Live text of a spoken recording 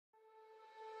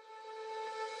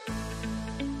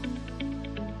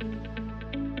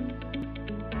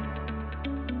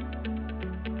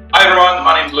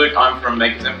my name's Luke, I'm from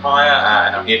Makers Empire,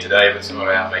 and I'm here today with some of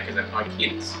our Makers Empire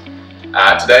kids.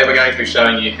 Today we're going to be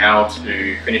showing you how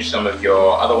to finish some of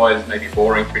your otherwise maybe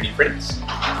boring 3D prints.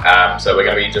 So we're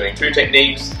going to be doing two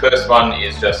techniques. The first one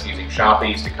is just using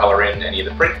Sharpies to colour in any of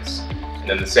the prints, and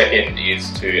then the second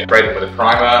is to spray them with a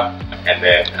primer and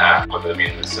then put them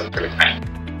in with some acrylic paint.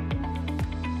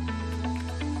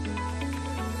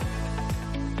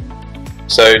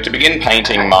 So to begin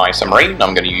painting my submarine,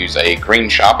 I'm going to use a green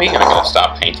Sharpie and I'm going to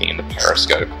start painting in the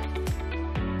periscope.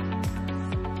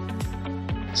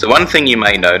 So one thing you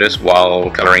may notice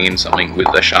while colouring in something with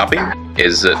the Sharpie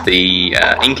is that the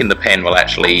ink in the pen will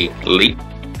actually leak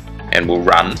and will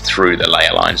run through the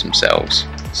layer lines themselves.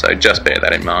 So just bear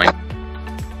that in mind.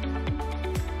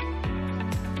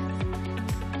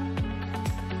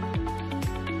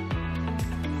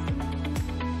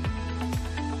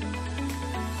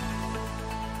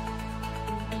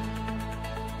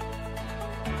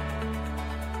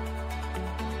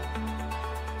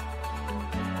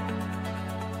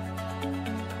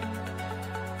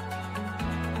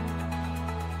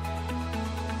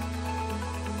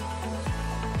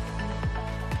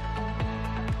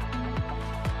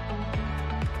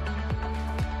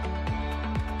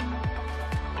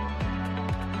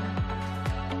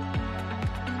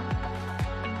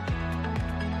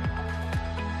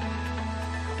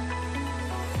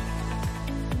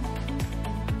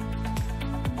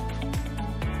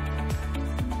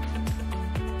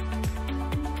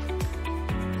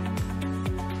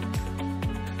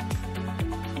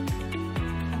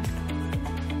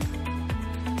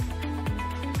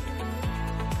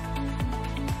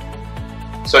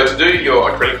 So to do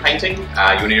your acrylic painting,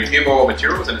 you'll need a few more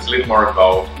materials, and it's a little more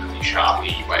involved than the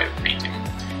Sharpie way of painting.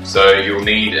 So you'll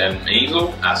need an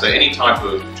easel, so any type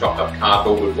of chopped up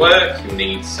cardboard would work. You'll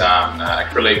need some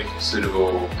acrylic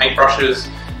suitable paintbrushes,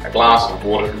 a glass of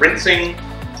water for rinsing,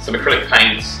 some acrylic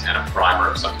paints and a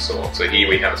primer of some sort. So here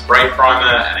we have a spray primer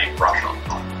and a brush on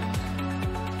primer.